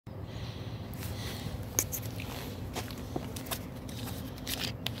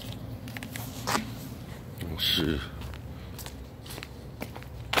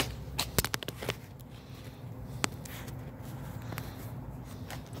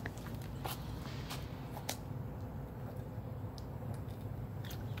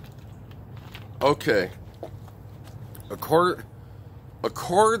Okay.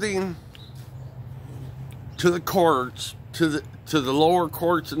 According to the courts, to the lower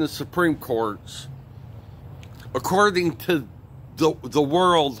courts and the Supreme Courts, according to the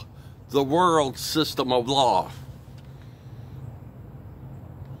world system of law,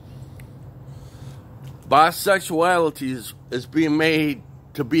 bisexuality is being made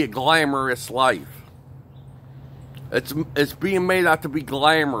to be a glamorous life. It's being made out to be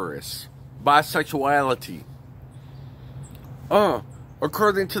glamorous. Bisexuality.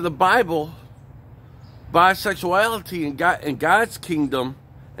 According to the Bible, bisexuality in God's kingdom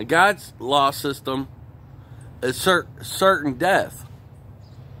and God's law system is certain death.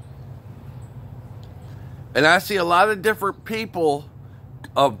 And I see a lot of different people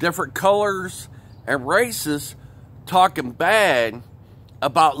of different colors and races talking bad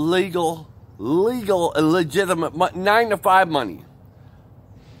about legal and legitimate 9-to-5 money.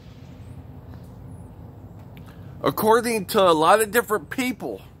 According to a lot of different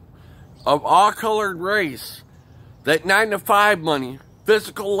people of all colored race, that 9-to-5 money,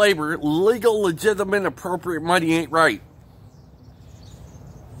 physical labor, legal, legitimate, appropriate money ain't right.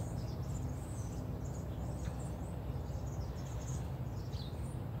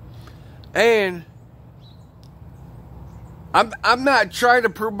 And I'm not trying to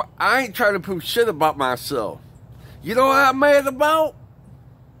prove, I ain't trying to prove shit about myself. You know what I'm mad about?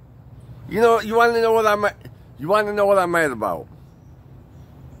 You want to know what I'm mad about?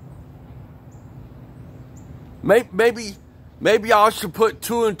 Maybe I should put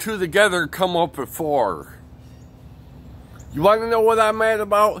 2 and 2 together and come up with 4. You want to know what I'm mad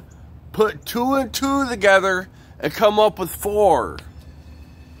about? Put 2 and 2 together and come up with 4.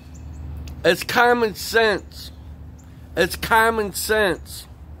 It's common sense. It's common sense.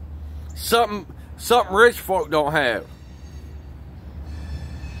 Something rich folk don't have.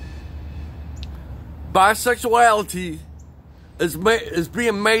 Bisexuality is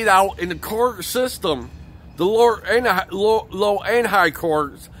being made out in the court system, the low and high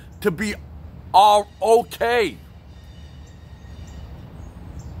courts, to be all okay.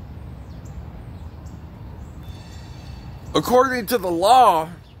 According to the law,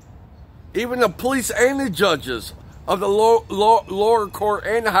 even the police and the judges of the lower court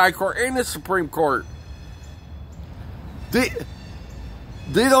and the high court and the Supreme Court, they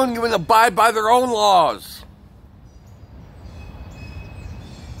don't even abide by their own laws.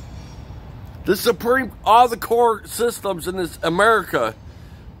 All the court systems in this America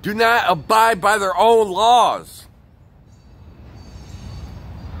do not abide by their own laws.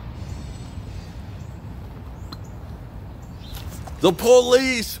 The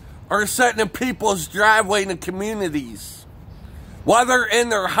police are sitting in people's driveway in the communities while they're in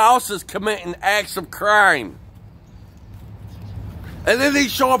their houses committing acts of crime. And then they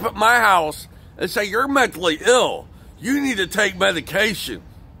show up at my house and say, "You're mentally ill. You need to take medication.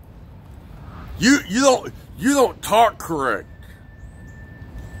 You don't talk correct.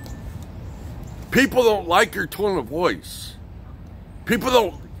 People don't like your tone of voice.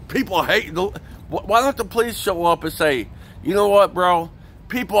 People hate." Why don't the police show up and say, "You know what, bro?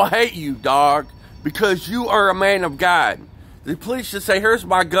 People hate you, dog, because you are a man of God." The police should say, "Here's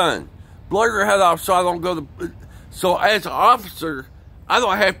my gun. Blow your head off so I don't go to..." So as an officer, I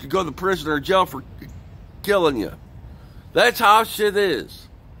don't have to go to prison or jail for killing you. That's how shit is.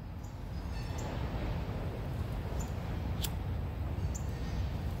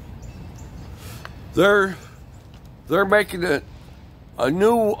 They're making a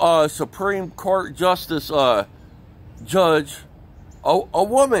new Supreme Court justice judge a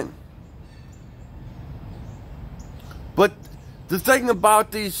woman. But the thing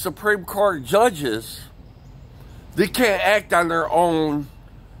about these Supreme Court judges, they can't act on their own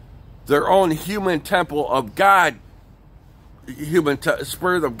human temple of God,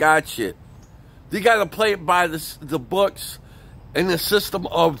 spirit of God shit. They got to play it by the books and the system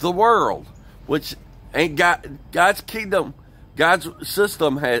of the world, which ain't God's kingdom. God's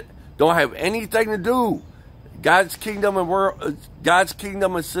system don't have anything to do. God's kingdom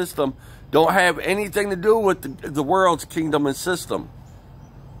and system don't have anything to do with the world's kingdom and system.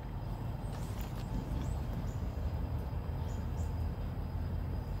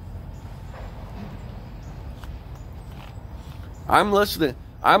 I'm listening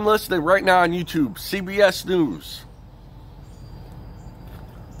right now on YouTube, CBS News.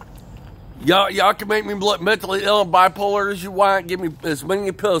 Y'all can make me mentally ill and bipolar as you want. Give me as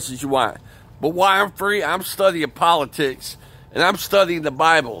many pills as you want. But why I'm free? I'm studying politics, and I'm studying the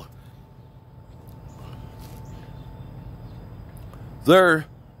Bible. They're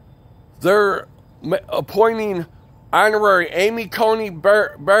appointing Honorary Amy Coney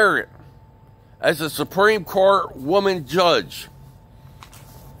Barrett as a Supreme Court woman judge.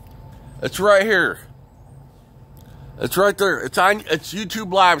 It's right here. It's right there. It's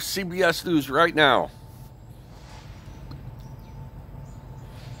YouTube Live, CBS News right now.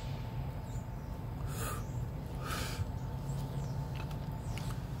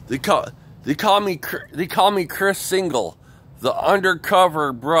 They call me Chris Single, the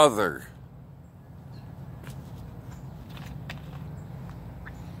undercover brother.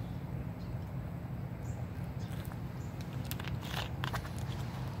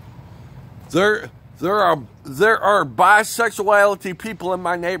 There are bisexuality people in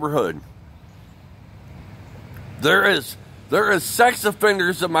my neighborhood. There is sex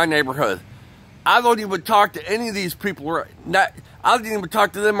offenders in my neighborhood. I don't even talk to any of these people. I don't even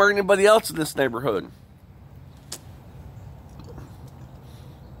talk to them or anybody else in this neighborhood.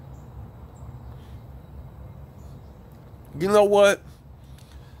 You know what?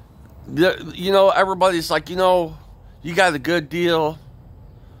 You know, everybody's like, you know, you got a good deal.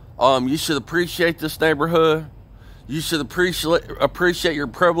 You should appreciate this neighborhood. You should appreciate your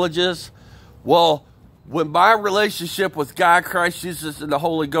privileges. Well, when my relationship with God, Christ Jesus, and the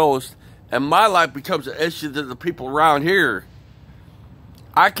Holy Ghost, and my life becomes an issue to the people around here,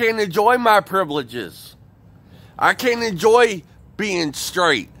 I can't enjoy my privileges. I can't enjoy being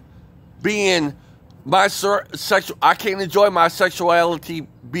straight, being I can't enjoy my sexuality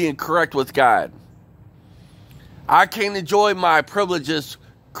being correct with God. I can't enjoy my privileges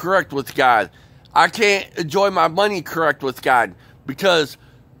correct with God. I can't enjoy my money correct with God because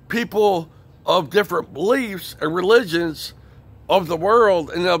people of different beliefs and religions of the world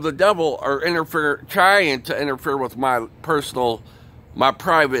and of the devil are trying to interfere with my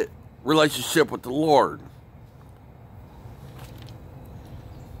private relationship with the Lord.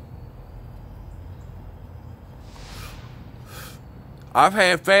 I've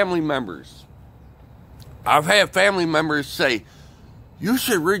had family members say, you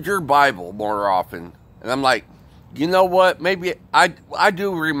should read your Bible more often. And I'm like, you know what? Maybe I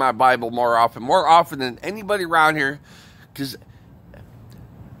do read my Bible more often than anybody around here, because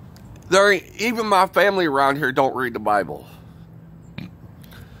even my family around here don't read the Bible.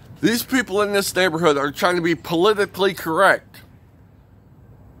 These people in this neighborhood are trying to be politically correct.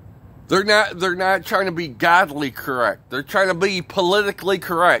 They're not trying to be godly correct. They're trying to be politically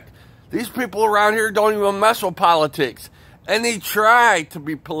correct. These people around here don't even mess with politics. And they try to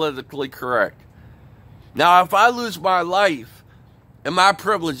be politically correct. Now, if I lose my life and my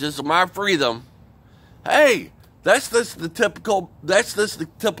privileges and my freedom, hey, that's just the typical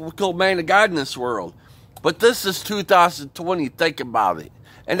man of God in this world. But this is 2020, think about it.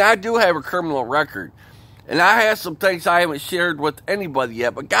 And I do have a criminal record. And I have some things I haven't shared with anybody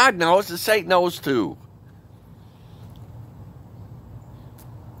yet. But God knows, and Satan knows too.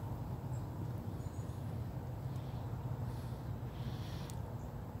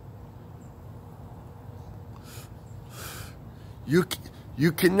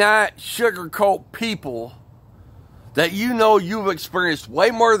 You cannot sugarcoat people that you know you've experienced way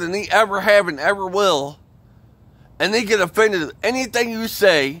more than they ever have and ever will, and they get offended at anything you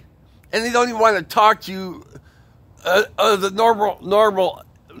say, and they don't even want to talk to you the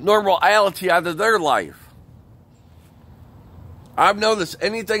normality out of their life. I've noticed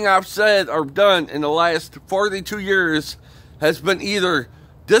anything I've said or done in the last 42 years has been either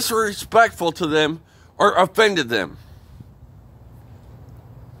disrespectful to them or offended them.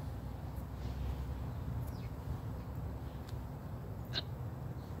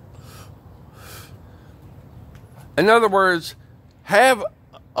 In other words, have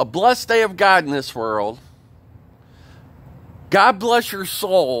a blessed day of God in this world. God bless your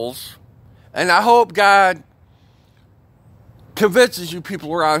souls. And I hope God convinces you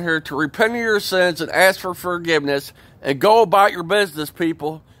people around here to repent of your sins and ask for forgiveness and go about your business,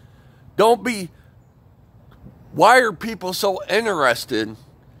 people. Why are people so interested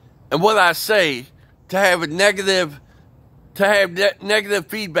in what I say to have negative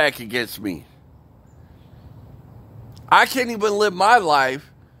feedback against me? I can't even live my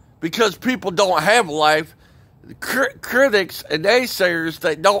life because people don't have a life. Critics and naysayers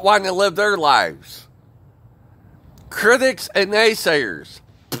that don't want to live their lives. Critics and naysayers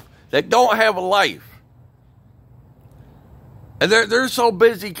that don't have a life. And they're so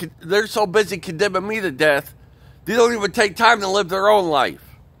busy condemning me to death, they don't even take time to live their own life.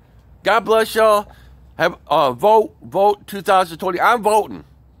 God bless y'all. Have vote 2020. I'm voting.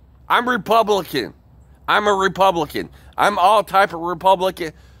 I'm Republican. I'm a Republican. I'm all type of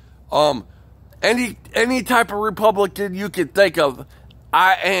Republican. Any type of Republican you can think of,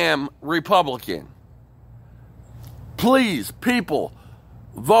 I am Republican. Please, people,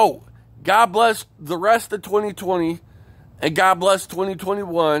 vote. God bless the rest of 2020, and God bless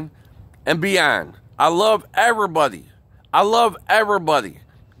 2021 and beyond. I love everybody. I love everybody.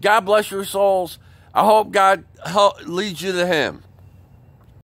 God bless your souls. I hope God leads you to Him.